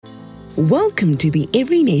Welcome to the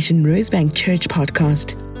Every Nation Rosebank Church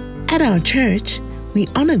podcast. At our church, we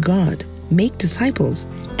honor God, make disciples,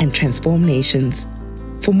 and transform nations.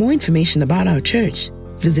 For more information about our church,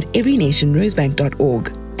 visit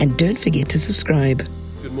everynationrosebank.org and don't forget to subscribe.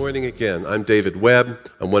 Good morning again. I'm David Webb.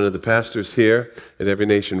 I'm one of the pastors here at Every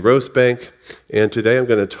Nation Rosebank, and today I'm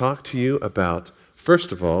going to talk to you about,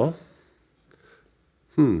 first of all,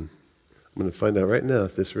 I'm going to find out right now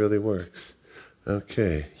if this really works.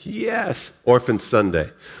 Okay. Yes! Orphan Sunday.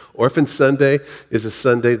 Orphan Sunday is a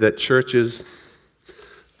Sunday that churches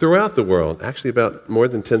throughout the world, actually about more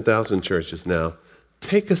than 10,000 churches now,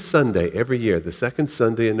 take a Sunday every year, the second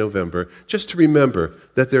Sunday in November, just to remember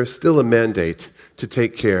that there is still a mandate to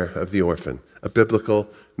take care of the orphan, a biblical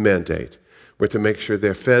mandate. We're to make sure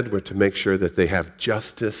they're fed, we're to make sure that they have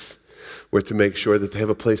justice, we're to make sure that they have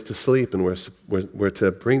a place to sleep, and we're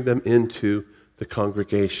to bring them into the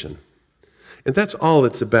congregation. And that's all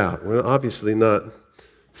it's about. We're obviously not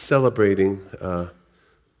celebrating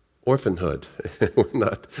orphanhood. We're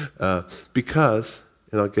not, because,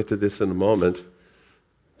 and I'll get to this in a moment,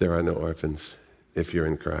 there are no orphans if you're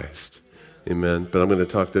in Christ. Amen. But I'm going to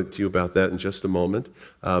talk to you about that in just a moment.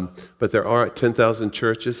 But there are 10,000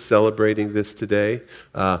 churches celebrating this today.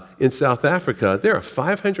 In South Africa, there are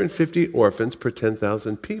 550 orphans per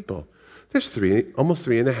 10,000 people. There's almost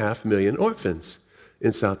 3.5 million orphans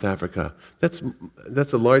in South Africa. That's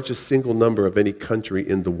the largest single number of any country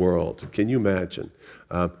in the world. Can you imagine?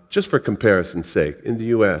 Just for comparison's sake, in the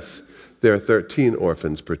U.S., there are 13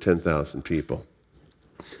 orphans per 10,000 people.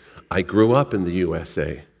 I grew up in the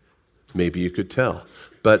USA. Maybe you could tell.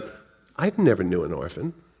 But I never knew an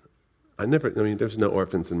orphan. There's no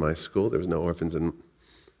orphans in my school. There was no orphans in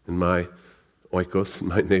my oikos, in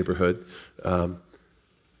my neighborhood. But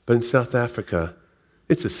in South Africa,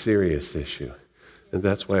 it's a serious issue. And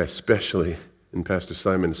that's why and Pastor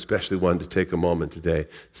Simon especially wanted to take a moment today,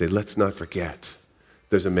 say, let's not forget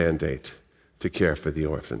there's a mandate to care for the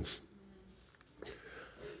orphans.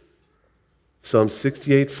 Psalm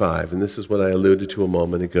 68:5, and this is what I alluded to a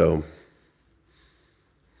moment ago.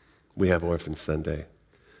 We have Orphan Sunday,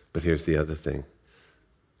 but here's the other thing.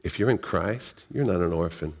 If you're in Christ, you're not an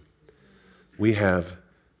orphan. We have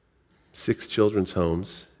 6 children's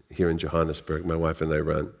homes here in Johannesburg, my wife and I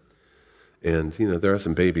run. And, there are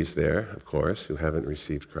some babies there, of course, who haven't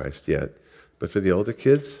received Christ yet. But for the older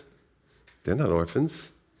kids, they're not orphans.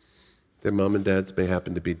 Their mom and dads may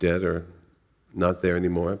happen to be dead or not there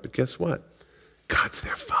anymore. But guess what? God's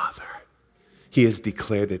their father. He has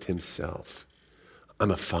declared it himself. I'm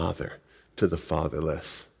a father to the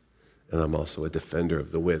fatherless, and I'm also a defender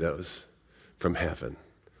of the widows from heaven.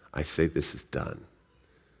 I say this is done.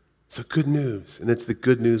 So good news, and it's the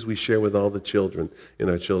good news we share with all the children in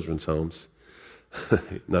our children's homes.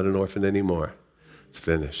 Not an orphan anymore. It's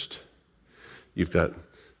finished. You've got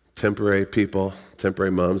temporary people,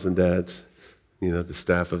 temporary moms and dads, the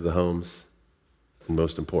staff of the homes. And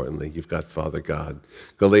most importantly, you've got Father God.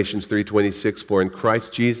 Galatians 3:26, for in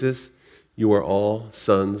Christ Jesus, you are all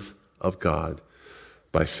sons of God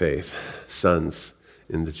by faith. Sons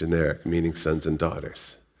in the generic, meaning sons and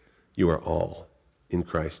daughters. You are all in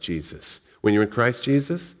Christ Jesus. When you're in Christ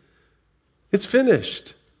Jesus, it's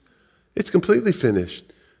finished. It's completely finished.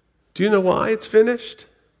 Do you know why it's finished?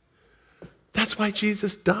 That's why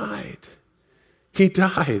Jesus died. He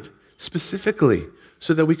died specifically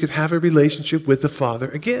so that we could have a relationship with the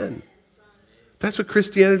Father again. That's what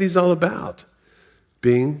Christianity is all about.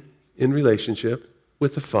 Being in relationship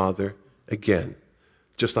with the Father again,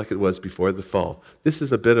 just like it was before the fall. This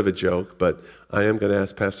is a bit of a joke, but I am going to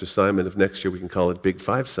ask Pastor Simon if next year we can call it Big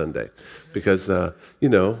Five Sunday, because,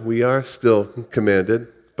 we are still commanded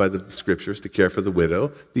by the Scriptures to care for the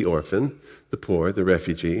widow, the orphan, the poor, the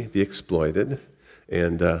refugee, the exploited,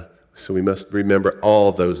 and so we must remember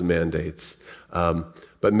all those mandates.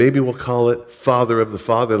 But maybe we'll call it Father of the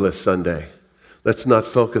Fatherless Sunday. Let's not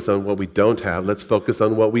focus on what we don't have. Let's focus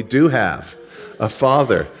on what we do have. A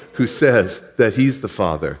Father who says that He's the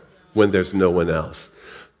Father when there's no one else.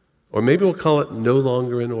 Or maybe we'll call it No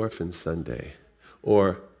Longer an Orphan Sunday.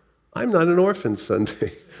 Or I'm Not an Orphan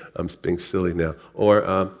Sunday. I'm being silly now.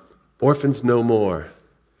 Or Orphans No More.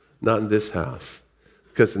 Not in this house.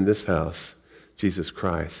 Because in this house, Jesus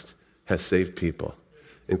Christ has saved people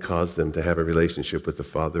and caused them to have a relationship with the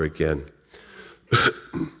Father again.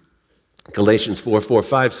 Galatians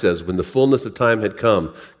 4:4-5 says, when the fullness of time had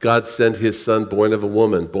come, God sent His Son, born of a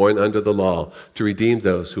woman, born under the law, to redeem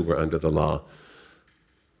those who were under the law,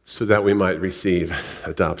 so that we might receive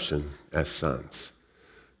adoption as sons.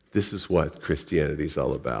 This is what Christianity is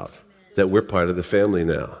all about, that we're part of the family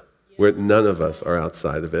now. where none of us are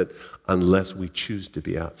outside of it unless we choose to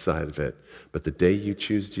be outside of it. But the day you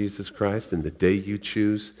choose Jesus Christ and the day you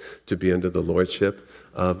choose to be under the lordship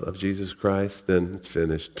of Jesus Christ, then it's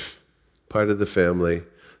finished. Part of the family,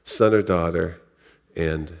 son or daughter,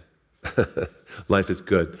 and life is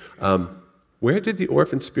good. Where did the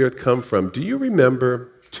orphan spirit come from? Do you remember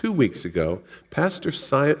 2 weeks ago, Pastor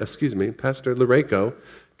Lareko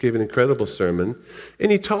gave an incredible sermon,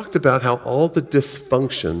 and he talked about how all the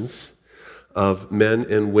dysfunctions of men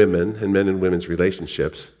and women's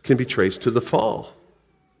relationships can be traced to the fall.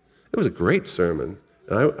 It was a great sermon,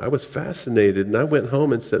 and I was fascinated, and I went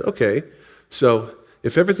home and said, okay, so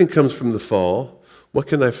if everything comes from the fall, what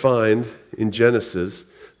can I find in Genesis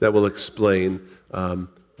that will explain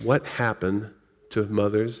what happened to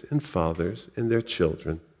mothers and fathers and their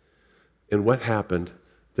children, and what happened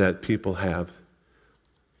that people have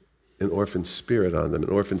an orphan spirit on them, an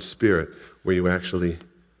orphan spirit where you actually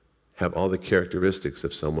have all the characteristics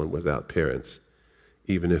of someone without parents,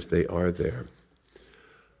 even if they are there.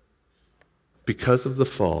 Because of the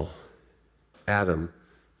fall, Adam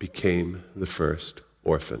became the first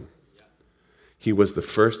orphan. He was the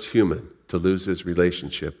first human to lose his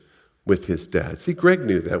relationship with his dad. See, Greg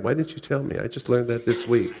knew that. Why didn't you tell me? I just learned that this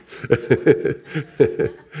week.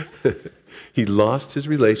 He lost his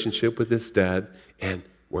relationship with his dad, and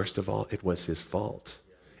worst of all, it was his fault,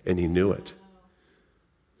 and he knew it.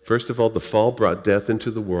 First of all, the fall brought death into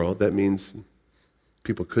the world. That means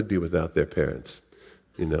people could be without their parents,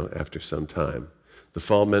 after some time. The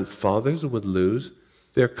fall meant fathers would lose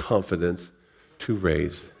their confidence to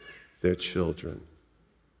raise their children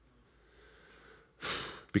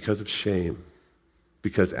because of shame.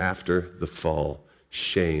 Because after the fall,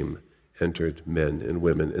 shame entered men and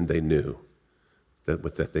women, and they knew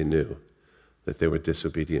that they were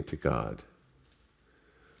disobedient to God.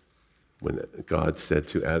 When God said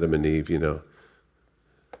to Adam and Eve,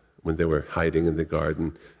 when they were hiding in the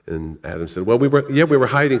garden, and Adam said, well, we were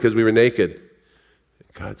hiding because we were naked.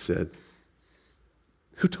 And God said,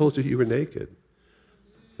 who told you were naked?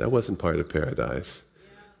 That wasn't part of paradise.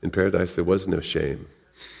 In paradise, there was no shame.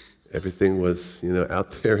 Everything was,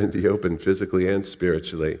 out there in the open, physically and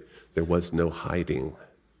spiritually. There was no hiding.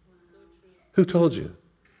 Who told you?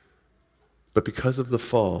 But because of the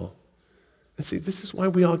fall, and see, this is why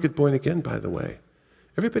we all get born again, by the way.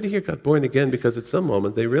 Everybody here got born again because at some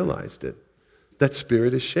moment they realized it. That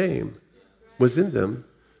spirit of shame was in them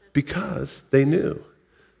because they knew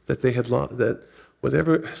that they had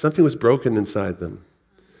something was broken inside them,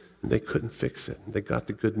 and they couldn't fix it. They got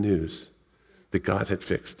the good news that God had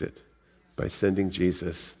fixed it by sending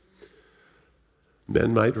Jesus.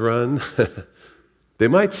 Men might run, they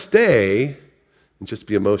might stay and just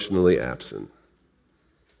be emotionally absent.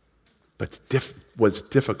 But was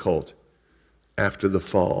difficult after the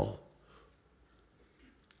fall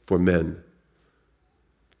for men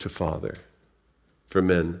to father, for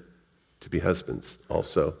men to be husbands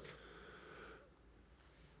also.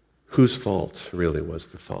 Whose fault really was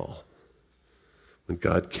the fall? When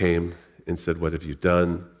God came and said, what have you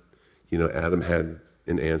done? Adam had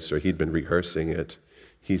an answer. He'd been rehearsing it.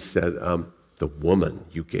 He said, the woman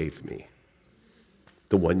you gave me.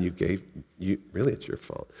 The one you gave, really it's your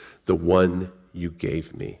fault. The one you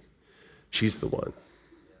gave me. She's the one.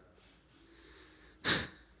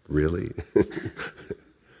 Really?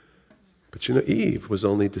 But Eve was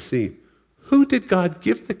only deceived. Who did God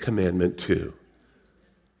give the commandment to?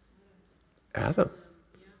 Adam.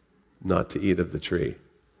 Not to eat of the tree.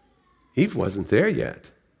 Eve wasn't there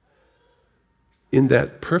yet. In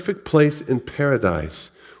that perfect place in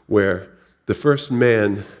paradise where the first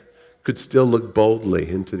man could still look boldly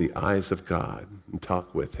into the eyes of God and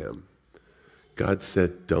talk with him, God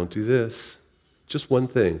said, don't do this. Just one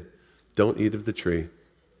thing. Don't eat of the tree.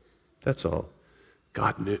 That's all.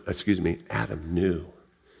 Adam knew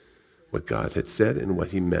what God had said and what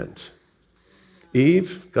he meant.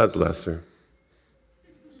 Eve, God bless her.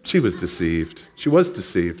 She was deceived. She was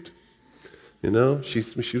deceived.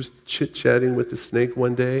 She was chit-chatting with the snake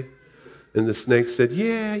one day, and the snake said,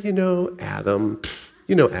 Adam,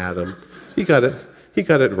 Adam, he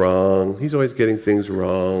got it wrong. He's always getting things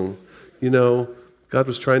wrong. God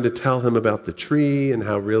was trying to tell him about the tree and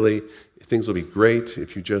how really things will be great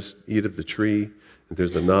if you just eat of the tree. And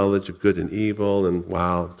there's the knowledge of good and evil, and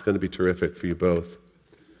wow, it's going to be terrific for you both.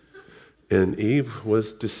 And Eve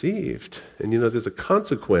was deceived. And there's a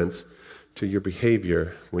consequence to your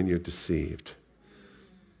behavior when you're deceived.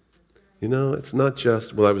 It's not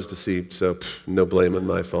just, I was deceived, so no blame on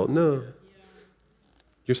my fault. No.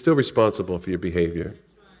 You're still responsible for your behavior.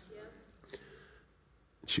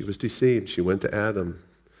 She was deceived. She went to Adam.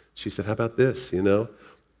 She said, how about this,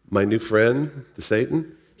 My new friend, the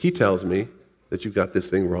Satan, he tells me that you've got this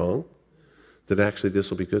thing wrong, that actually this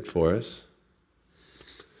will be good for us.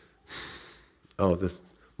 Oh, the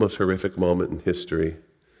most horrific moment in history,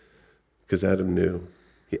 because Adam knew.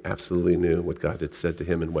 He absolutely knew what God had said to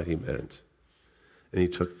him and what he meant. And he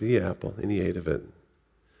took the apple and he ate of it.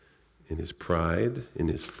 In his pride, in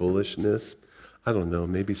his foolishness, I don't know,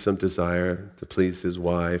 maybe some desire to please his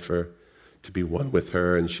wife or to be one with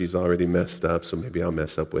her, and she's already messed up, so maybe I'll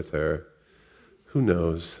mess up with her. Who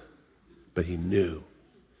knows? But he knew.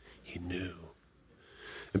 He knew.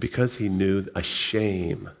 And because he knew, a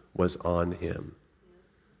shame was on him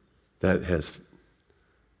that has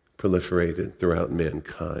proliferated throughout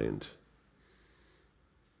mankind.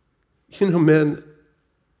 You know, men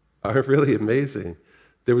are really amazing.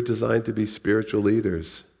 They were designed to be spiritual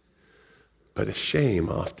leaders, but a shame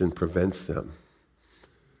often prevents them.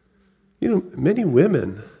 You know, many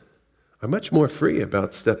women are much more free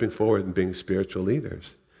about stepping forward and being spiritual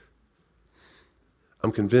leaders.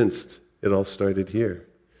 I'm convinced it all started here.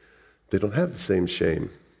 They don't have the same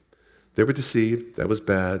shame. They were deceived. That was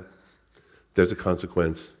bad. There's a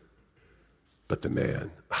consequence. But the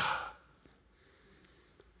man,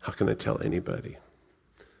 how can I tell anybody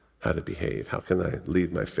how to behave? How can I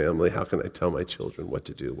lead my family? How can I tell my children what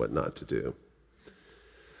to do, what not to do?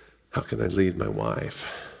 How can I lead my wife?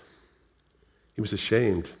 He was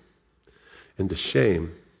ashamed. And the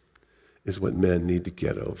shame is what men need to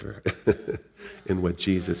get over and what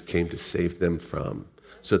Jesus came to save them from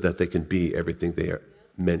so that they can be everything they are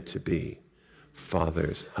meant to be.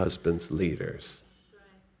 Fathers, husbands, leaders.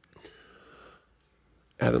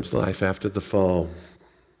 Adam's life after the fall,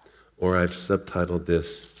 or I've subtitled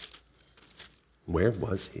this, Where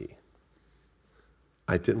Was He?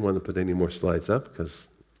 I didn't want to put any more slides up because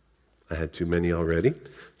I had too many already,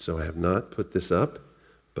 so I have not put this up.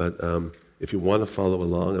 But if you want to follow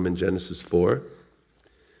along, I'm in Genesis 4.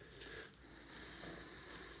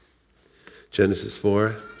 Genesis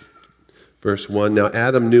 4, verse 1. Now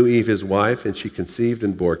Adam knew Eve, his wife, and she conceived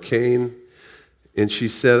and bore Cain. And she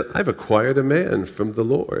said, I've acquired a man from the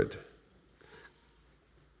Lord.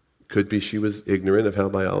 Could be she was ignorant of how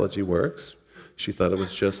biology works. She thought it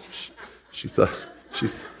was just, she thought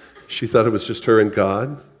it was just her and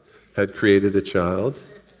God had created a child.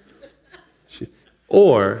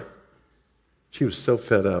 Or she was so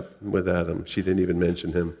fed up with Adam, she didn't even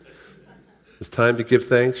mention him. It was time to give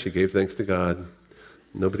thanks. She gave thanks to God.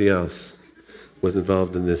 Nobody else was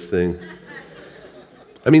involved in this thing.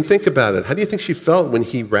 I mean, think about it. How do you think she felt when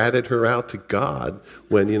he ratted her out to God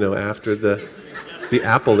when, after the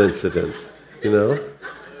apple incident,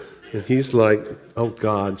 And he's like, oh,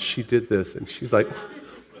 God, she did this. And she's like,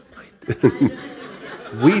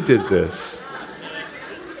 we did this.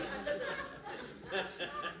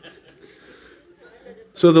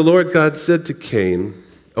 So the Lord God said to Cain,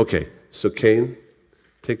 okay, so Cain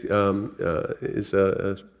is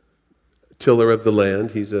a tiller of the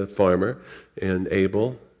land. He's a farmer. And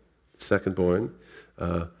Abel, secondborn,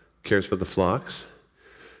 cares for the flocks.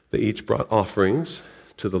 They each brought offerings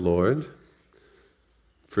to the Lord.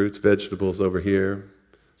 Fruits, vegetables over here,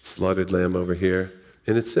 slaughtered lamb over here.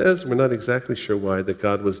 And it says, we're not exactly sure why, that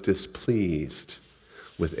God was displeased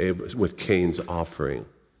with Cain's offering.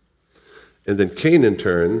 And then Cain, in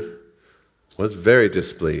turn, was very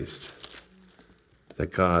displeased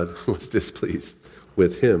that God was displeased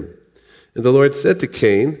with him. And the Lord said to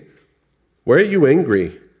Cain, why are you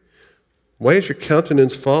angry? Why is your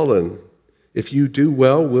countenance fallen? If you do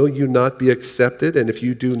well, will you not be accepted? And if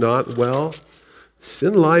you do not well,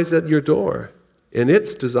 sin lies at your door, and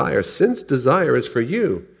its desire, sin's desire is for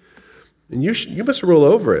you, and you must rule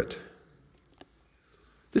over it.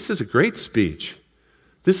 This is a great speech.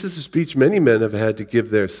 This is a speech many men have had to give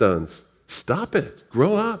their sons. Stop it.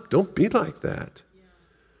 Grow up. Don't be like that.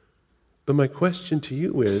 But my question to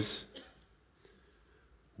you is,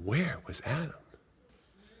 where was Adam?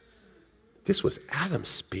 This was Adam's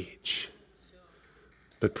speech.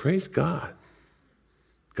 But praise God.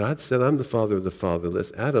 God said, I'm the father of the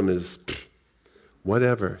fatherless. Adam is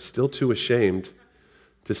whatever, still too ashamed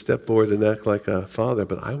to step forward and act like a father.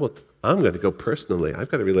 But I'm going to go personally. I've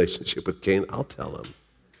got a relationship with Cain. I'll tell him.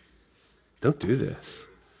 Don't do this.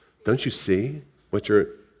 Don't you see what you're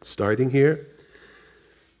starting here?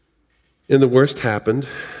 And the worst happened.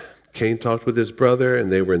 Cain talked with his brother,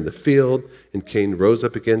 and they were in the field, and Cain rose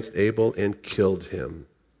up against Abel and killed him.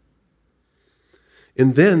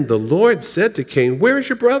 And then the Lord said to Cain, where is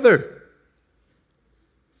your brother?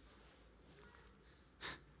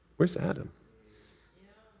 Where's Adam?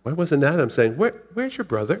 Why wasn't Adam saying, where's your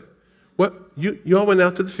brother? What? You all went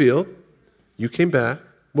out to the field. You came back.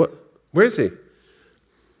 What? Where is he?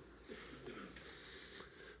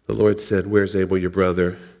 The Lord said, "Where's Abel, your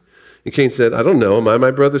brother?" And Cain said, "I don't know. Am I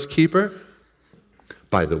my brother's keeper?"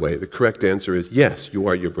 By the way, the correct answer is yes, you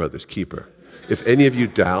are your brother's keeper. If any of you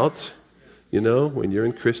doubt, when you're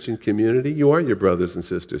in Christian community, you are your brothers and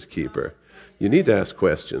sisters' keeper. You need to ask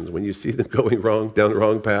questions. When you see them going down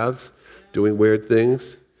wrong paths, doing weird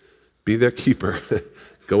things, be their keeper.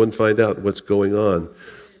 Go and find out what's going on.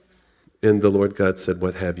 And the Lord God said,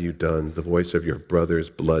 "What have you done? The voice of your brother's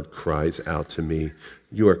blood cries out to me.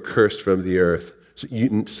 You are cursed from the earth.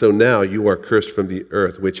 So now you are cursed from the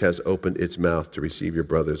earth, which has opened its mouth to receive your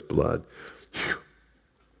brother's blood. Whew.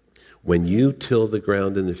 When you till the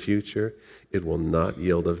ground in the future, it will not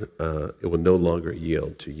yield. It will no longer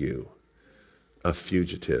yield to you. A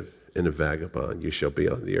fugitive and a vagabond, you shall be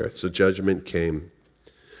on the earth." So judgment came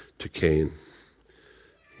to Cain.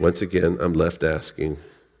 Once again, I'm left asking,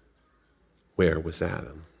 where was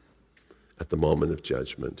Adam at the moment of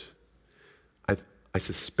judgment? I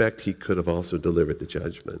suspect he could have also delivered the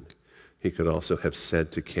judgment. He could also have said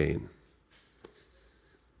to Cain,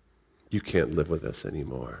 "You can't live with us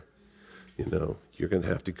anymore. You're going to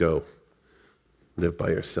have to go live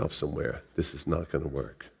by yourself somewhere. This is not going to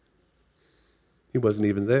work." He wasn't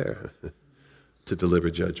even there to deliver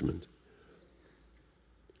judgment.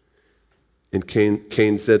 And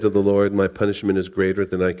Cain said to the Lord, "My punishment is greater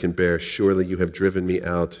than I can bear. Surely you have driven me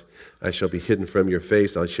out. I shall be hidden from your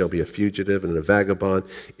face. I shall be a fugitive and a vagabond.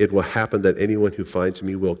 It will happen that anyone who finds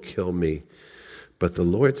me will kill me." But the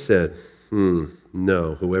Lord said,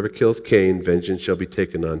 "No, whoever kills Cain, vengeance shall be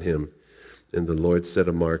taken on him." And the Lord set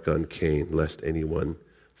a mark on Cain, lest anyone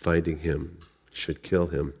finding him should kill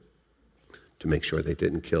him, to make sure they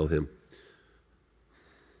didn't kill him.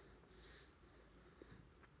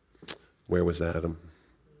 Where was Adam?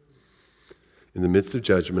 In the midst of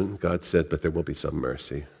judgment, God said, "But there will be some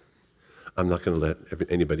mercy. I'm not going to let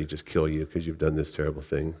anybody just kill you because you've done this terrible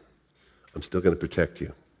thing. I'm still going to protect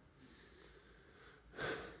you."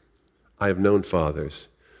 I have known fathers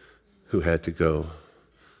who had to go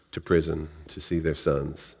to prison to see their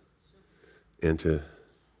sons and to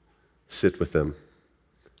sit with them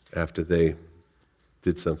after they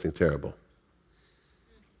did something terrible.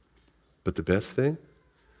 But the best thing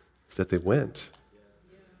is that they went.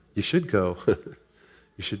 You should go.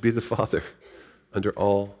 You should be the father under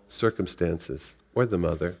all circumstances, or the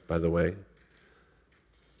mother, by the way.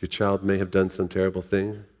 Your child may have done some terrible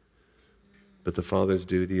thing, but the father's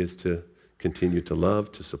duty is to continue to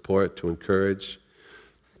love, to support, to encourage,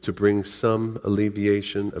 to bring some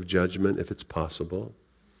alleviation of judgment if it's possible,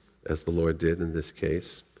 as the Lord did in this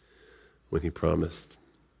case when he promised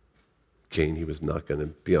Cain he was not going to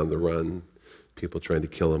be on the run, people trying to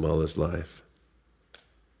kill him all his life.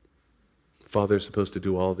 Father's supposed to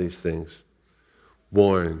do all these things.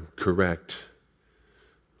 Warn, correct,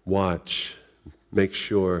 watch, make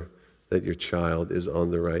sure that your child is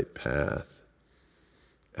on the right path.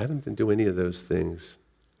 Adam didn't do any of those things.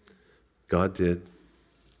 God did.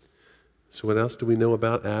 So what else do we know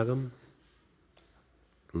about Adam?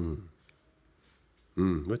 What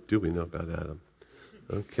do we know about Adam?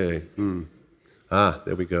 Okay.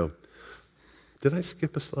 There we go. Did I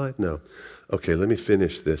skip a slide? No. Okay, let me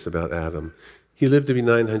finish this about Adam. He lived to be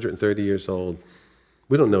 930 years old.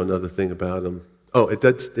 We don't know another thing about him. Oh, it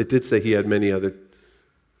did say he had many other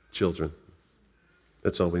children.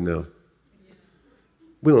 That's all we know.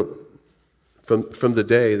 We don't, from the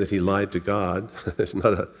day that he lied to God, there's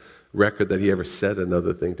not a record that he ever said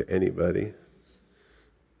another thing to anybody.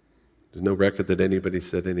 There's no record that anybody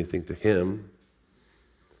said anything to him.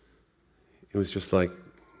 It was just like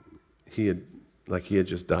he had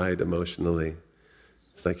just died emotionally.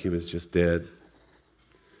 It's like he was just dead.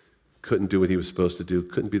 Couldn't do what he was supposed to do.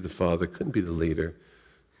 Couldn't be the father. Couldn't be the leader.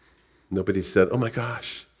 Nobody said, "Oh my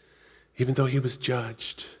gosh, even though he was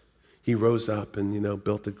judged, he rose up and,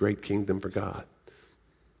 built a great kingdom for God."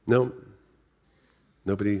 No.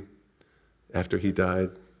 Nobody, after he died,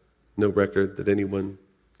 no record that anyone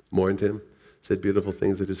mourned him, said beautiful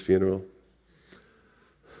things at his funeral.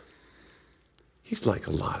 He's like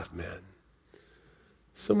a lot of men.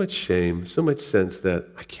 So much shame, so much sense that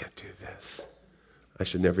I can't do this. I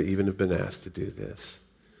should never even have been asked to do this.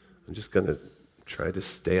 I'm just going to try to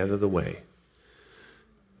stay out of the way.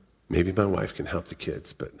 Maybe my wife can help the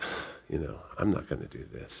kids, but, I'm not going to do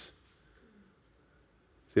this.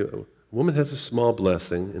 See, a woman has a small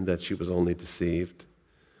blessing in that she was only deceived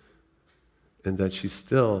and that she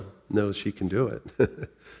still knows she can do it.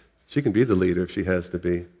 She can be the leader if she has to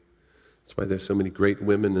be. That's why there's so many great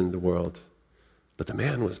women in the world. But the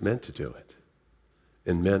man was meant to do it.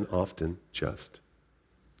 And men often just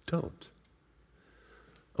don't.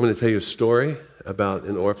 I'm going to tell you a story about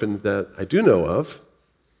an orphan that I do know of.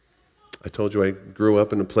 I told you I grew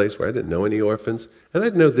up in a place where I didn't know any orphans, and I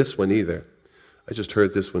didn't know this one either. I just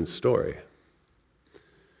heard this one's story.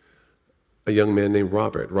 A young man named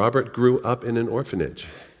Robert. Robert grew up in an orphanage.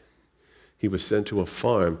 He was sent to a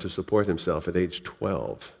farm to support himself at age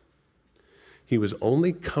 12. He was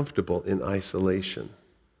only comfortable in isolation.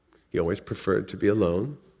 He always preferred to be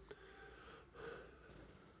alone.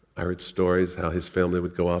 I heard stories how his family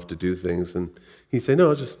would go off to do things, and he'd say,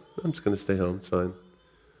 no, I'm just going to stay home, it's fine.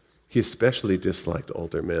 He especially disliked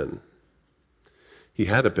older men. He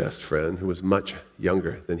had a best friend who was much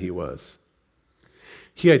younger than he was.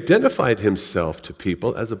 He identified himself to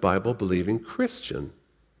people as a Bible-believing Christian,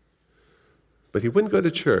 but he wouldn't go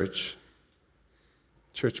to church.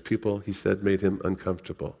 Church people, he said, made him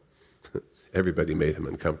uncomfortable. Everybody made him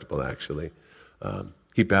uncomfortable, actually.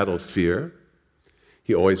 He battled fear.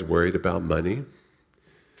 He always worried about money.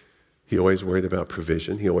 He always worried about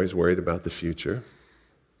provision. He always worried about the future.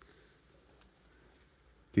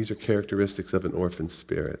 These are characteristics of an orphan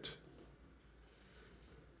spirit.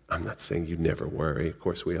 I'm not saying you never worry. Of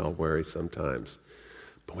course, we all worry sometimes.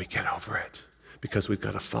 But we get over it because we've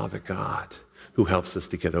got a Father God who helps us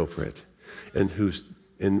to get over it,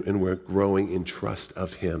 and we're growing in trust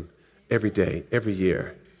of him every day, every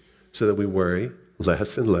year, so that we worry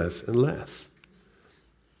less and less and less.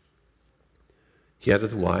 He had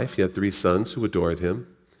a wife. He had 3 sons who adored him.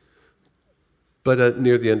 But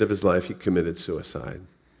near the end of his life, he committed suicide.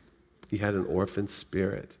 He had an orphan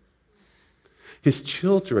spirit. His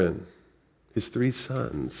children, his 3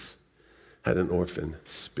 sons, had an orphan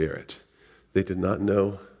spirit. They did not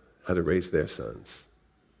know how to raise their sons.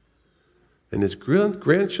 And his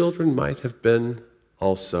grandchildren might have been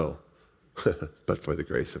also, but for the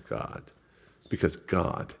grace of God, because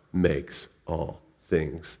God makes all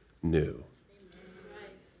things new.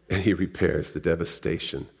 And he repairs the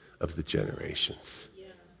devastation of the generations.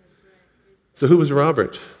 So who was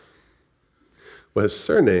Robert? Well, his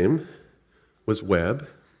surname was Webb.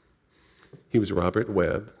 He was Robert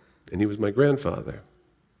Webb, and he was my grandfather.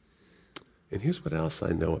 And here's what else I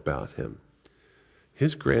know about him.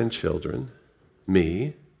 His grandchildren,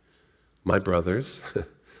 me, my brothers, I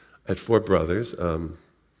had 4 brothers,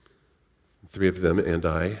 3 of them and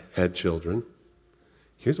I had children.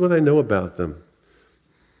 Here's what I know about them.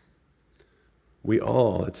 We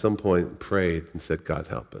all, at some point, prayed and said, God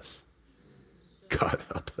help us. God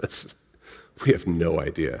help us. We have no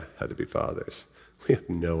idea how to be fathers. We have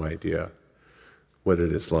no idea what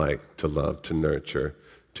it is like to love, to nurture,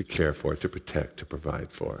 to care for, to protect, to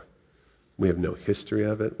provide for. We have no history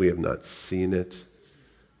of it. We have not seen it.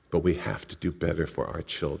 But we have to do better for our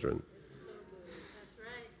children. It's so good. That's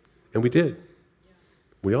right. And we did.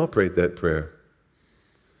 We all prayed that prayer.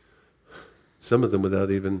 Some of them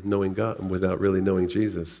without even knowing God and without really knowing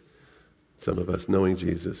Jesus. Some of us knowing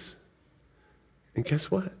Jesus. And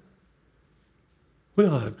guess what? We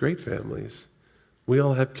all have great families. We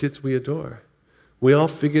all have kids we adore. We all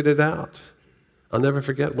figured it out. I'll never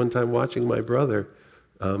forget one time watching my brother,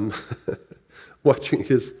 watching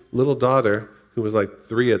his little daughter, who was like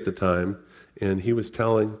 3 at the time, and he was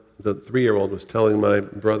telling, the 3-year-old was telling my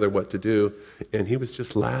brother what to do, and he was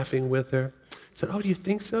just laughing with her. He said, oh, do you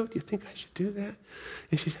think so? Do you think I should do that?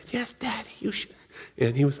 And she said, yes, Daddy, you should.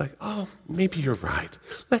 And he was like, oh, maybe you're right.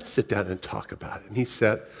 Let's sit down and talk about it. And he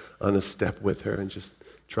sat on a step with her and just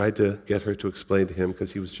tried to get her to explain to him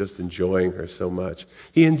because he was just enjoying her so much.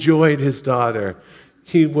 He enjoyed his daughter.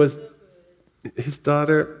 His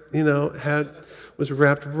daughter, was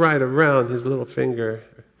wrapped right around his little finger,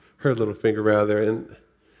 her little finger rather, and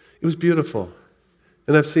it was beautiful.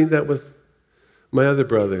 And I've seen that with my other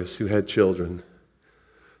brothers who had children.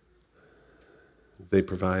 They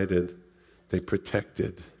provided, they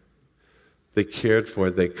protected, they cared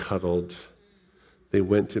for, they cuddled, they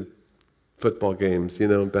went to football games,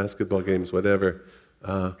 basketball games, whatever,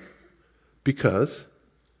 because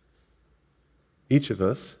each of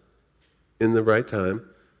us, in the right time,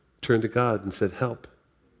 turned to God and said, help,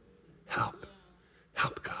 help,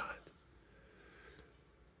 help God.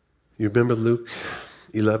 You remember Luke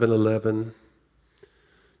 11:11?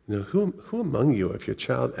 Who among you, if your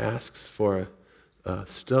child asks for a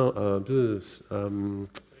stone,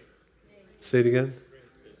 say it again?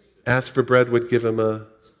 Ask for bread, would give him a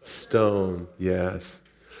stone, yes.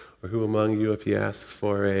 Or who among you, if he asks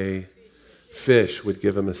for a fish, would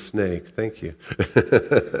give him a snake? Thank you.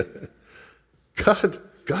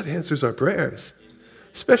 God answers our prayers,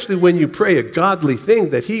 especially when you pray a godly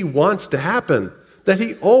thing that he wants to happen, that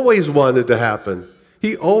he always wanted to happen.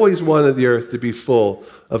 He always wanted the earth to be full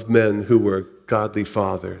of men who were godly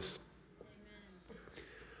fathers.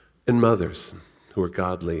 And mothers who were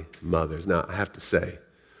godly mothers. Now, I have to say,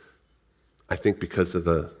 I think because of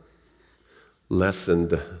the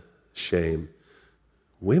lessened shame,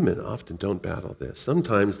 women often don't battle this.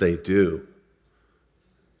 Sometimes they do,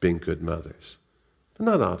 being good mothers, but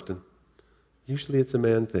not often. Usually it's a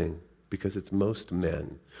man thing, because it's most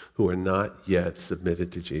men who are not yet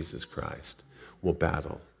submitted to Jesus Christ will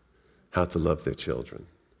battle how to love their children.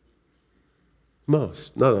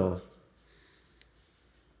 Most, not all,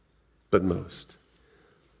 but most.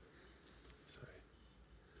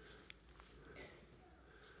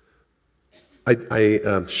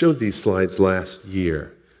 I showed these slides last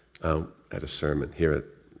year at a sermon here at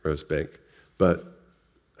Rosebank, but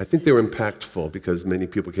I think they were impactful because many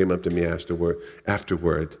people came up to me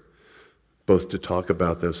afterward, both to talk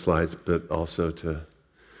about those slides, but also to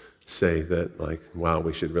say that, like, wow,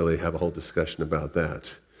 we should really have a whole discussion about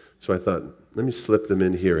that. So I thought, let me slip them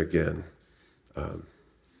in here again.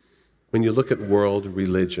 When you look at world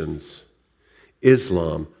religions,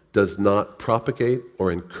 Islam does not propagate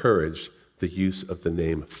or encourage the use of the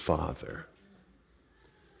name Father.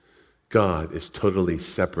 God is totally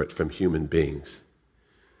separate from human beings.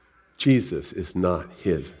 Jesus is not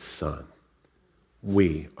his son.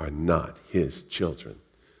 We are not his children.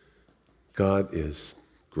 God is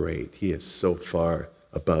great. He is so far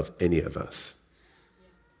above any of us.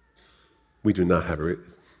 We do not have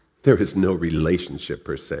there is no relationship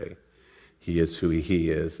per se. He is who he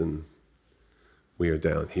is, and we are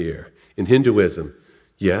down here. In Hinduism,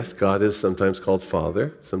 yes, God is sometimes called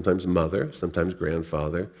Father, sometimes Mother, sometimes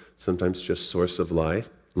Grandfather, sometimes just source of life.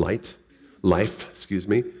 He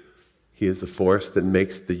is the force that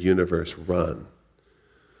makes the universe run.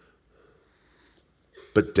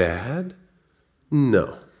 But Dad?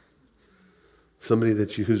 No. Somebody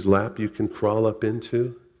whose lap you can crawl up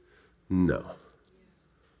into? No.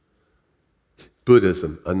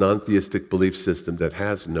 Buddhism, a non-theistic belief system that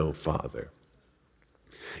has no father.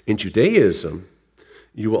 In Judaism,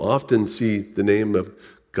 you will often see the name of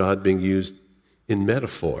God being used in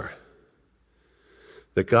metaphor.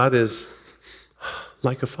 That God is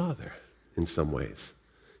like a father in some ways.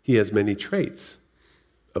 He has many traits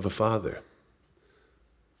of a father,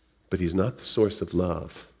 but he's not the source of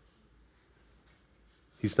love.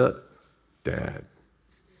 He's not Dad.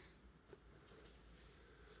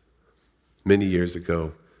 Many years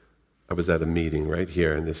ago, I was at a meeting right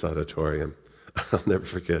here in this auditorium. I'll never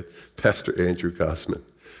forget, Pastor Andrew Gossman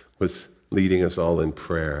was leading us all in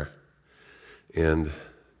prayer and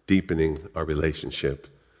deepening our relationship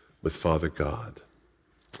with Father God.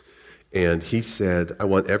 And he said, I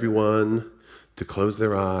want everyone to close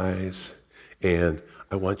their eyes, and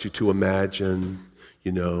I want you to imagine,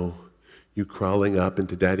 you crawling up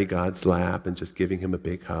into Daddy God's lap and just giving him a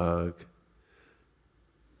big hug.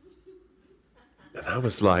 And I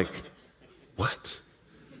was like, what?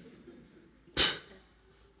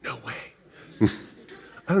 No way.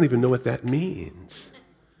 I don't even know what that means.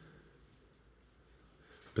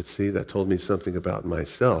 But see, that told me something about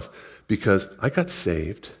myself, because I got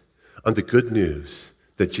saved on the good news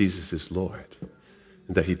that Jesus is Lord,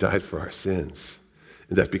 and that he died for our sins,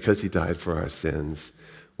 and that because he died for our sins,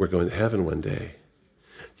 we're going to heaven one day.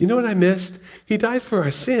 You know what I missed? He died for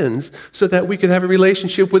our sins so that we could have a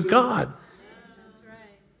relationship with God. That's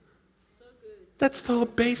right. So good. That's the whole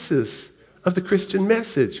basis of the Christian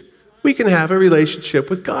message. We can have a relationship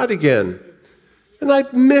with God again. And I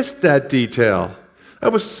missed that detail. I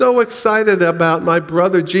was so excited about my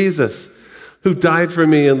brother Jesus, who died for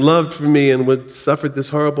me and loved for me and suffered this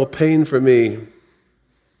horrible pain for me.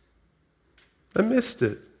 I missed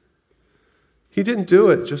it. He didn't do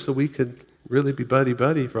it just so we could really be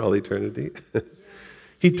buddy-buddy for all eternity.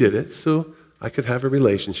 He did it so I could have a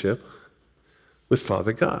relationship with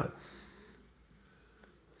Father God.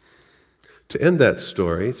 To end that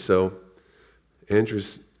story, so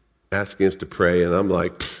Andrew's asking us to pray, and I'm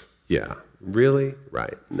like, yeah, really?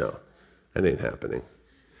 Right, no, that ain't happening.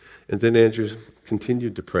 And then Andrew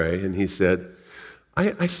continued to pray, and he said,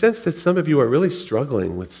 I sense that some of you are really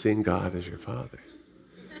struggling with seeing God as your Father.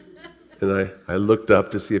 And I looked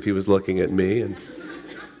up to see if he was looking at me, and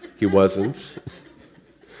he wasn't.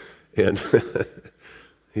 And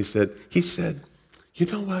he said, you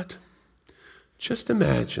know what? Just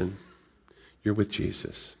imagine you're with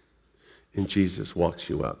Jesus, and Jesus walks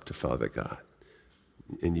you up to Father God,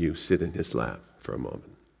 and you sit in his lap for a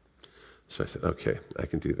moment. So I said, okay, I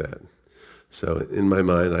can do that. So in my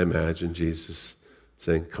mind, I imagined Jesus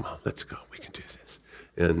saying, come on, let's go, we can do this.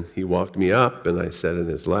 And he walked me up, and I sat in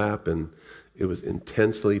his lap, and it was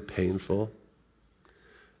intensely painful.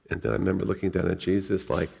 And then I remember looking down at Jesus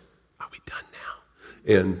like, are we done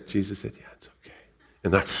now? And Jesus said, yeah, it's okay.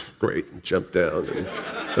 And I, great, and jumped down. And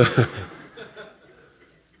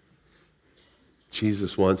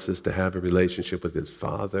Jesus wants us to have a relationship with his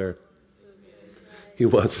Father. He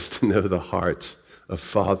wants us to know the heart of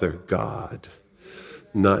Father God,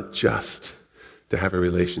 not just to have a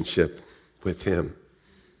relationship with him.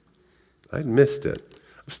 I'd missed it.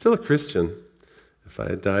 I'm still a Christian. If I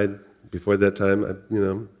had died before that time, I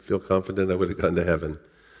feel confident I would have gone to heaven.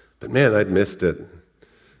 But man, I'd missed it.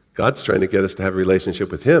 God's trying to get us to have a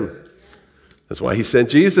relationship with him. That's why he sent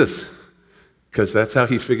Jesus, because that's how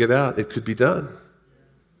he figured out it could be done.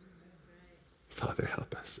 Father,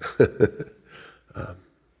 help us.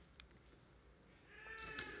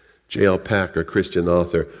 J.L. Packer, Christian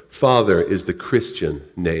author, Father is the Christian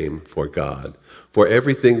name for God. For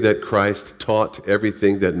everything that Christ taught,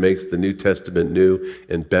 everything that makes the New Testament new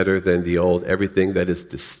and better than the Old, everything that is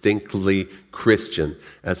distinctly Christian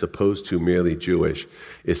as opposed to merely Jewish,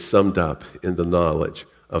 is summed up in the knowledge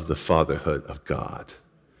of the fatherhood of God.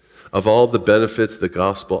 Of all the benefits the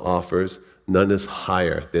gospel offers, none is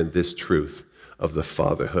higher than this truth of the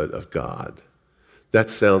fatherhood of God. That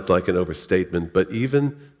sounds like an overstatement, but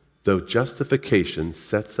even though justification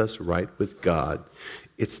sets us right with God,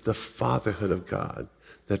 it's the fatherhood of God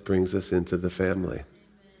that brings us into the family. Amen.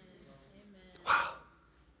 Wow.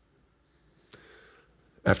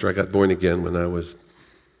 After I got born again, when I was,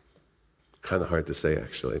 kind of hard to say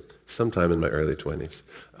actually, sometime in my early 20s,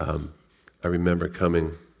 I remember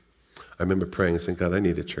praying and saying, God, I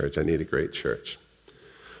need a church. I need a great church.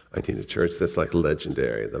 I need a church that's like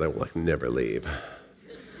legendary, that I will never leave.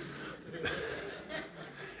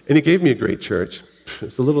 And he gave me a great church. It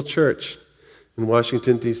was a little church in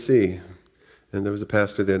Washington, D.C., and there was a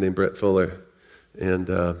pastor there named Brett Fuller. And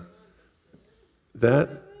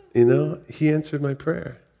he answered my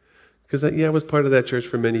prayer. Because I was part of that church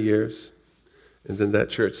for many years. And then that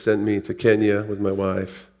church sent me to Kenya with my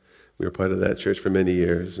wife. We were part of that church for many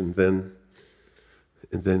years. And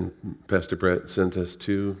then Pastor Brett sent us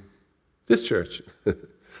to this church.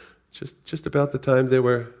 Just about the time they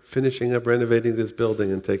were finishing up renovating this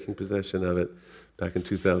building and taking possession of it back in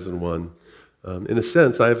 2001. In a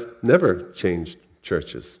sense, I've never changed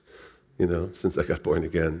churches, since I got born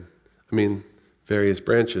again. I mean, various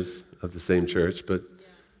branches of the same church, but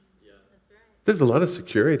there's a lot of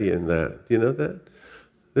security in that. You know that?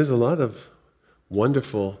 There's a lot of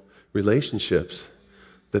wonderful relationships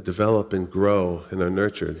that develop and grow and are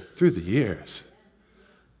nurtured through the years.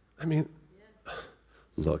 I mean,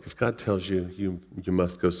 look, if God tells you you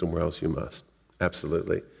must go somewhere else, you must.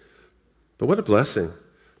 Absolutely. But what a blessing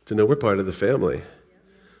to know we're part of the family.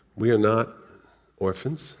 We are not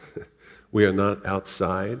orphans. We are not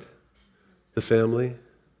outside the family.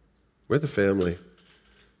 We're the family.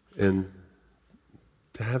 And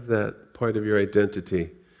to have that part of your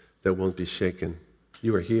identity that won't be shaken.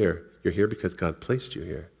 You are here. You're here because God placed you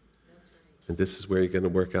here. And this is where you're going to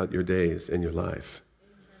work out your days and your life.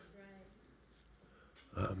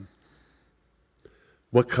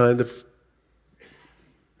 What kind of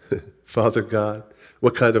Father God,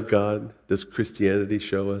 what kind of God does Christianity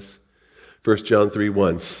show us? 1 John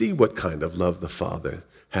 3:1, see what kind of love the Father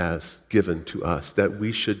has given to us, that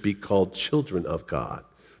we should be called children of God,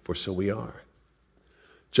 for so we are.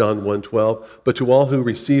 John 1:12, but to all who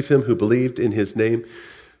receive him, who believed in his name,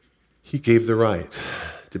 he gave the right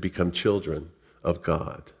to become children of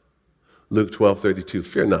God. Luke 12:32,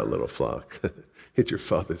 fear not, little flock. It's your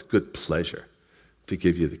Father's good pleasure to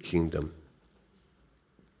give you the kingdom.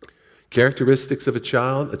 Characteristics of a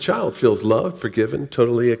child feels loved, forgiven,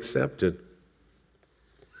 totally accepted.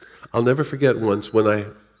 I'll never forget once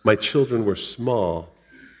when my children were small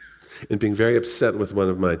and being very upset with one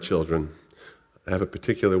of my children. I have a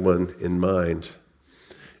particular one in mind.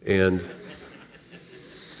 And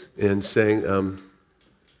saying,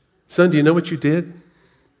 son, do you know what you did?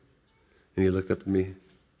 And he looked up at me.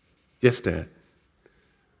 Yes, Dad.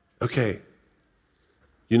 Okay.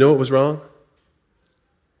 You know what was wrong?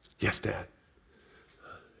 Yes, Dad.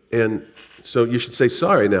 And so you should say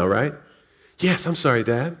sorry now, right? Yes, I'm sorry,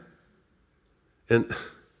 Dad. And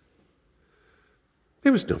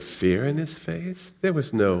there was no fear in his face. There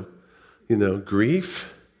was no,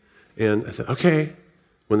 grief. And I said, okay,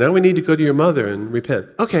 well, now we need to go to your mother and repent.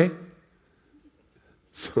 Okay.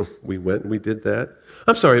 So we went and we did that.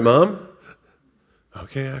 I'm sorry, Mom.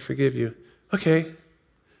 Okay, I forgive you. Okay.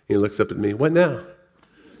 He looks up at me. What now?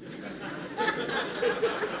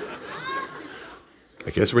 I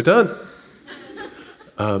guess we're done.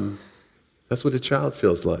 That's what a child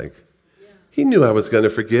feels like. He knew I was going to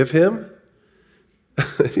forgive him.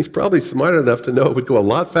 He's probably smart enough to know it would go a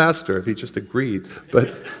lot faster if he just agreed.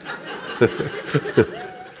 But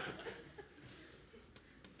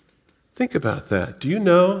think about that. Do you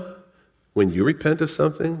know When you repent of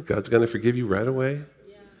something, God's going to forgive you right away.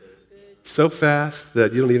 So fast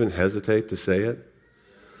that you don't even hesitate to say it.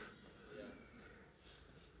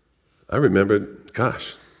 I remember,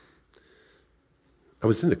 gosh, I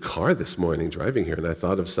was in the car this morning driving here, and I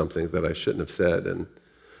thought of something that I shouldn't have said, and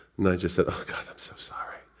I just said, oh, God, I'm so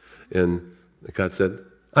sorry. And God said,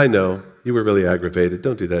 I know, you were really aggravated.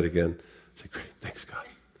 Don't do that again. I said, great, thanks, God.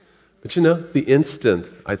 But you know, the instant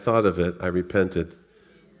I thought of it, I repented,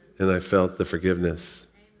 and I felt the forgiveness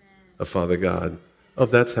of Father God. Oh,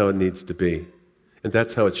 that's how it needs to be, and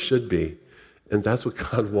that's how it should be, and that's what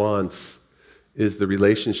God wants, is the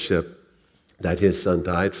relationship that his son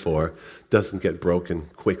died for doesn't get broken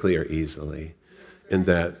quickly or easily, and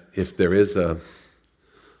that if there is a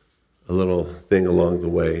little thing along the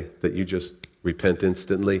way that you just repent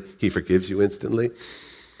instantly, he forgives you instantly,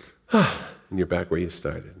 and you're back where you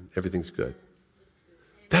started. Everything's good.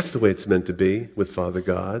 That's the way it's meant to be with Father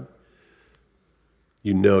God.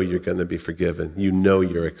 You know you're going to be forgiven. You know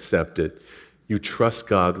you're accepted. You trust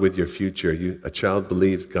God with your future. A child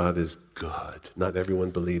believes God is good. Not everyone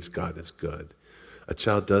believes God is good. A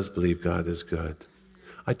child does believe God is good.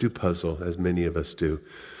 I do puzzle, as many of us do,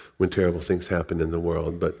 when terrible things happen in the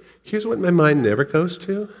world. But here's what my mind never goes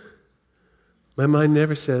to. My mind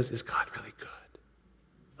never says, is God really good?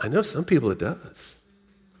 I know some people it does.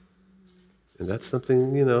 And that's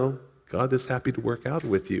something, God is happy to work out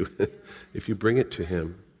with you if you bring it to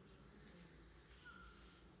him.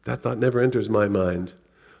 That thought never enters my mind.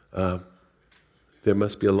 There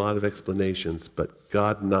must be a lot of explanations, but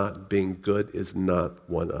God not being good is not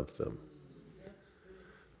one of them.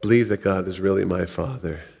 Believe that God is really my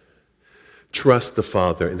Father. Trust the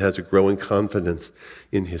Father and has a growing confidence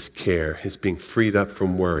in his care, his being freed up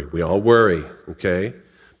from worry. We all worry, okay?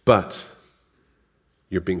 But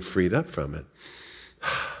you're being freed up from it.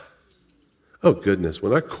 Oh, goodness.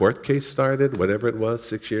 When our court case started, whatever it was,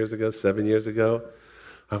 6 years ago, 7 years ago,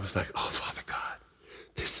 I was like, oh, Father God,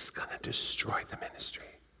 this is going to destroy the ministry.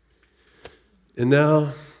 And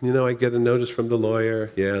now, I get a notice from the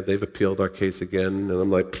lawyer. Yeah, they've appealed our case again. And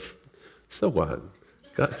I'm like, so what?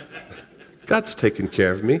 God's taken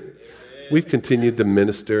care of me. We've continued to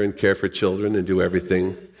minister and care for children and do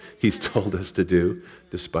everything he's told us to do,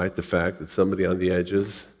 despite the fact that somebody on the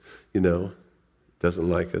edges, doesn't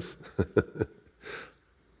like us.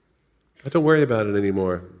 I don't worry about it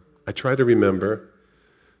anymore. I try to remember.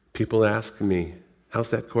 People ask me,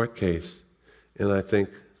 how's that court case? And I think,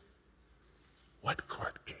 what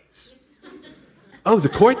court case? Oh, the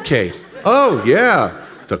court case. Oh, yeah,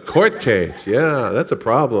 the court case. Yeah, that's a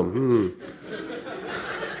problem.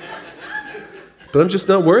 But I'm just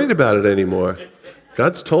not worried about it anymore.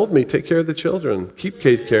 God's told me, take care of the children. Keep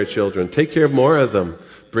care of children. Take care of more of them.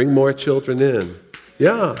 Bring more children in.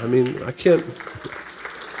 Yeah, I can't.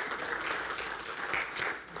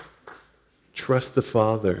 Trust the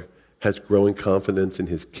Father, has growing confidence in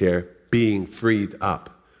his care, being freed up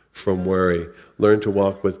from worry. Learn to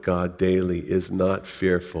walk with God daily, is not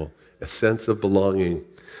fearful. A sense of belonging.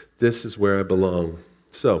 This is where I belong.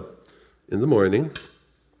 So, in the morning,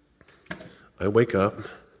 I wake up,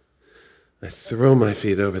 I throw my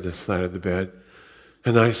feet over the side of the bed,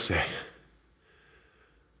 and I say,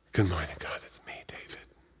 good morning, God, it's me, David.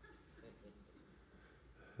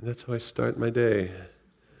 And that's how I start my day,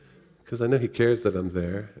 because I know he cares that I'm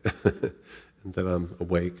there and that I'm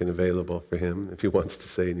awake and available for him if he wants to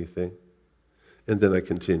say anything. And then I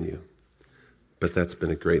continue. But that's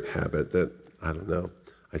been a great habit that,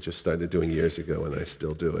 I just started doing years ago, and I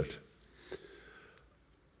still do it.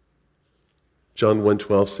 John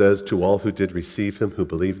 1:12 says, to all who did receive him, who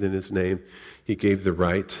believed in his name, he gave the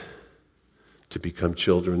right to become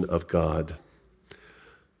children of God.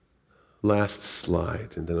 Last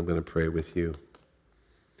slide, and then I'm going to pray with you.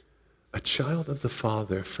 A child of the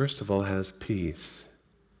Father, first of all, has peace.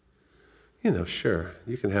 Sure,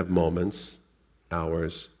 you can have moments,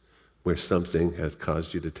 hours, where something has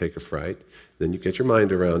caused you to take a fright. Then you get your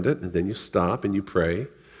mind around it, and then you stop and you pray.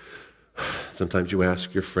 Sometimes you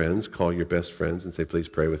ask your friends, call your best friends and say, please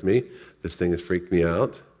pray with me. This thing has freaked me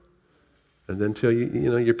out. And then until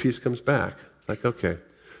your peace comes back. It's like,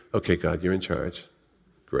 okay, God, you're in charge.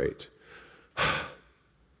 Great.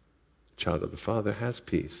 Child of the Father has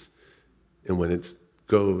peace. And when it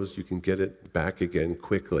goes, you can get it back again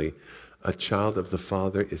quickly. A child of the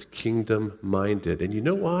Father is kingdom-minded. And you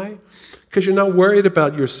know why? Because you're not worried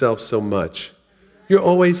about yourself so much. You're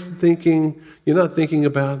always thinking, you're not thinking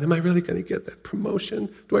about, am I really going to get that promotion?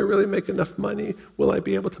 Do I really make enough money? Will I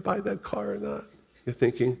be able to buy that car or not? You're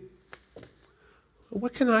thinking,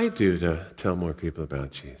 what can I do to tell more people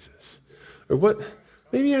about Jesus? Or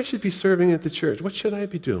maybe I should be serving at the church. What should I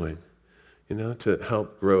be doing? to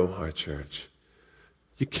help grow our church.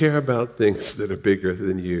 You care about things that are bigger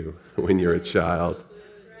than you when you're a child.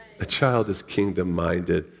 A child is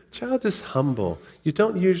kingdom-minded. A child is humble. You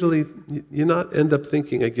don't usually, you not end up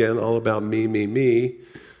thinking again all about me,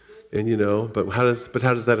 and but how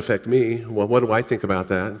does that affect me? Well, what do I think about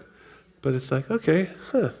that? But it's like, okay,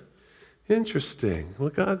 interesting. Well,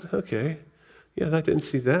 God, okay. Yeah, I didn't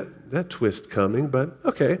see that twist coming, but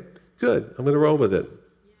okay, good. I'm going to roll with it.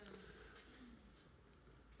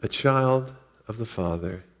 A child of the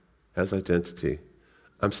Father has identity.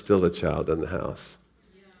 I'm still a child in the house.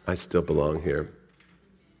 I still belong here.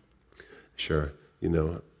 Sure,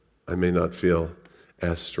 I may not feel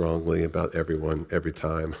as strongly about everyone every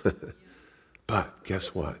time, but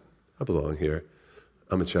guess what? I belong here.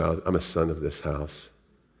 I'm a child. I'm a son of this house.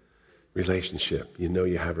 Relationship.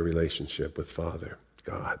 You have a relationship with Father,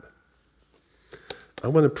 God. I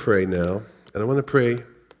want to pray now, and I want to pray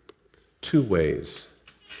two ways.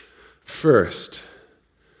 First,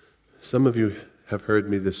 some of you have heard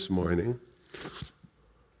me this morning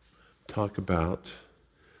talk about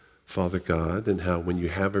Father God and how when you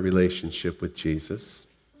have a relationship with Jesus,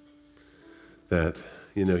 that,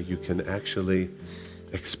 you can actually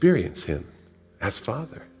experience him as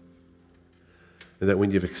Father. And that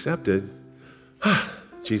when you've accepted,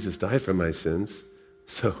 Jesus died for my sins,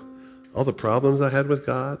 so all the problems I had with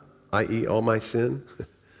God, i.e. all my sin,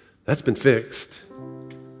 that's been fixed.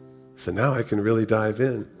 So now I can really dive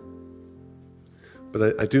in.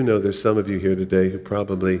 But I do know there's some of you here today who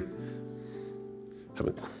probably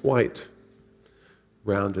haven't quite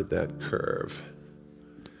rounded that curve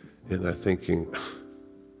and are thinking,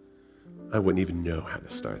 I wouldn't even know how to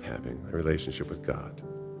start having a relationship with God.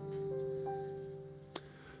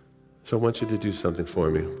 So I want you to do something for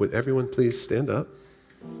me. Would everyone please stand up?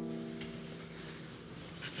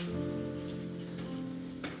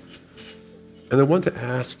 And I want to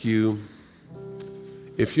ask you,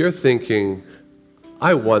 if you're thinking,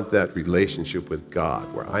 I want that relationship with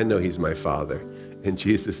God where I know he's my Father and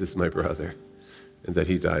Jesus is my brother and that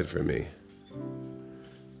he died for me.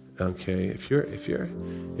 Okay, if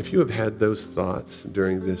you have had those thoughts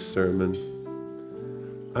during this sermon,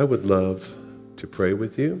 I would love to pray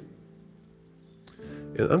with you.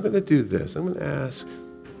 And I'm going to do this. I'm going to ask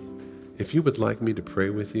if you would like me to pray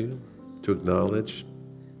with you, to acknowledge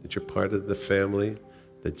that you're part of the family,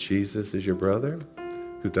 that Jesus is your brother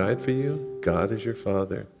who died for you, God is your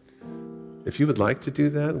Father. If you would like to do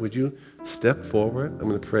that, would you step forward? I'm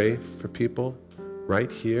going to pray for people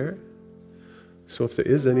right here. So if there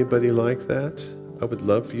is anybody like that, I would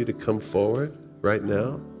love for you to come forward right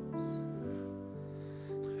now.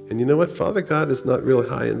 And you know what? Father God is not real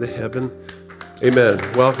high in the heaven. Amen.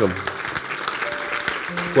 Welcome.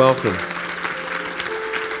 Welcome.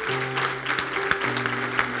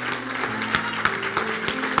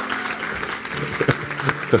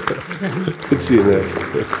 Good to see you, man.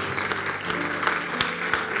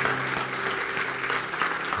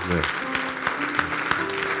 Amen.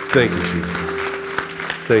 Thank you, Jesus.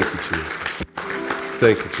 Thank you, Jesus.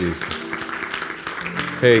 Thank you, Jesus.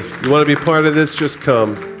 Hey, you want to be part of this? Just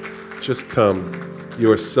come. Just come. You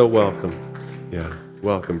are so welcome. Yeah,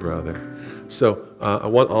 welcome, brother. So I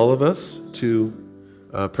want all of us to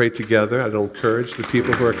pray together. I'd encourage the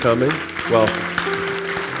people who are coming. Welcome.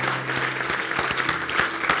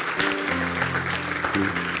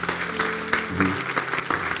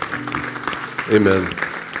 Amen.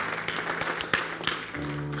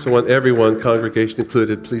 So I want everyone, congregation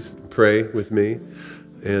included, please pray with me,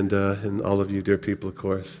 and all of you, dear people, of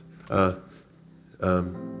course.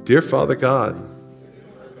 Dear Father God,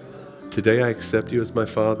 today I accept you as my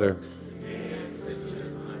Father.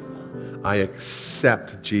 I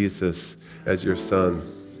accept Jesus as your Son.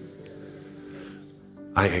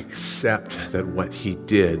 I accept that what he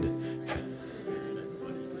did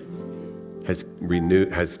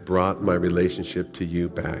has brought my relationship to you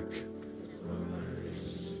back.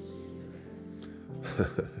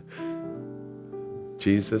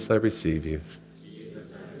 Jesus, I receive you.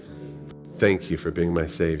 Thank you for being my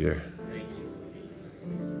Savior.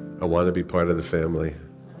 I want to be part of the family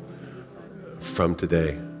from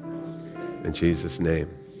today. In Jesus' name.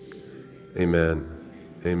 Amen.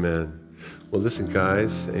 Amen. Well, listen,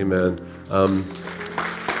 guys. Amen.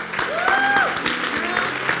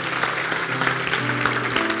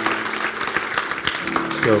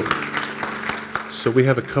 So we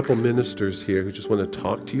have a couple ministers here who just want to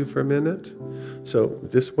talk to you for a minute. So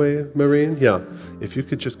this way, Maureen, yeah, if you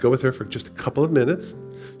could just go with her for just a couple of minutes.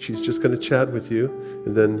 She's just going to chat with you,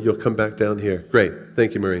 and then you'll come back down here. Great.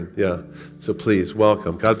 Thank you, Maureen. Yeah. So please,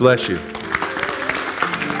 welcome. God bless you.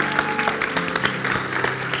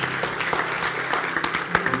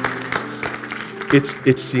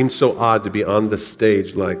 it seemed so odd to be on the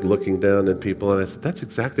stage, like looking down at people, and I said, that's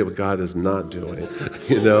exactly what God is not doing.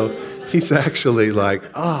 He's actually like,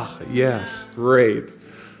 yes, great.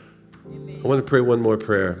 I want to pray one more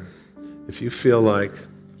prayer. If you feel like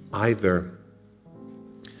either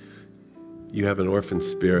you have an orphan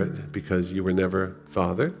spirit because you were never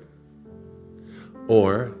fathered,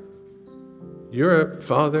 or you're a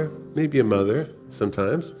father, maybe a mother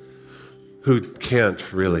sometimes, who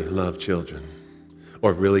can't really love children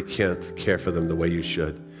or really can't care for them the way you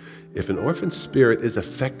should. If an orphan spirit is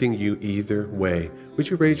affecting you either way, would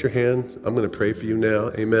you raise your hand? I'm going to pray for you now.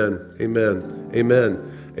 Amen, amen,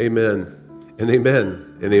 amen, amen, and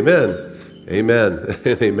amen, and amen, amen,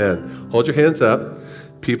 and amen. Hold your hands up.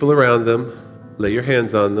 People around them, lay your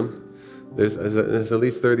hands on them. There's at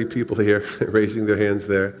least 30 people here raising their hands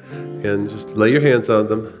there. And just lay your hands on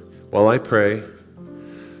them while I pray.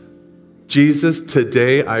 Jesus,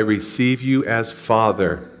 today I receive you as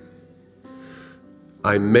Father.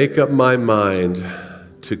 I make up my mind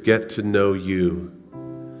to get to know you.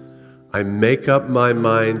 I make up my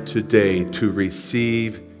mind today to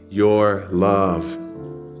receive your love.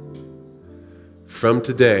 From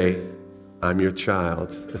today, I'm your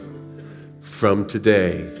child. From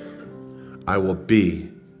today, I will be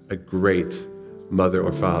a great mother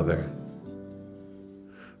or father.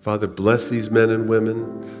 Father, bless these men and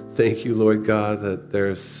women. Thank you, Lord God, that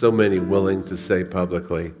there's so many willing to say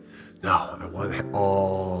publicly, no, I want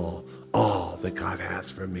all that God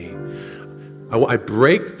has for me. I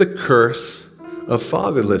break the curse of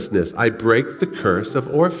fatherlessness. I break the curse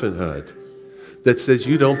of orphanhood that says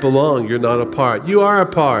you don't belong, you're not a part. You are a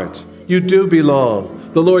part. You do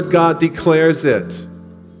belong. The Lord God declares it.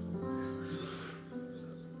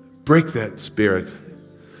 Break that spirit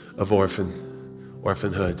of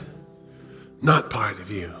orphanhood. Not part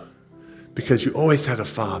of you. Because you always had a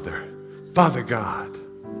Father, Father God,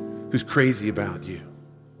 who's crazy about you.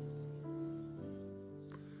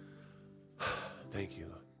 Thank you,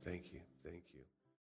 Lord. Thank you. Thank you.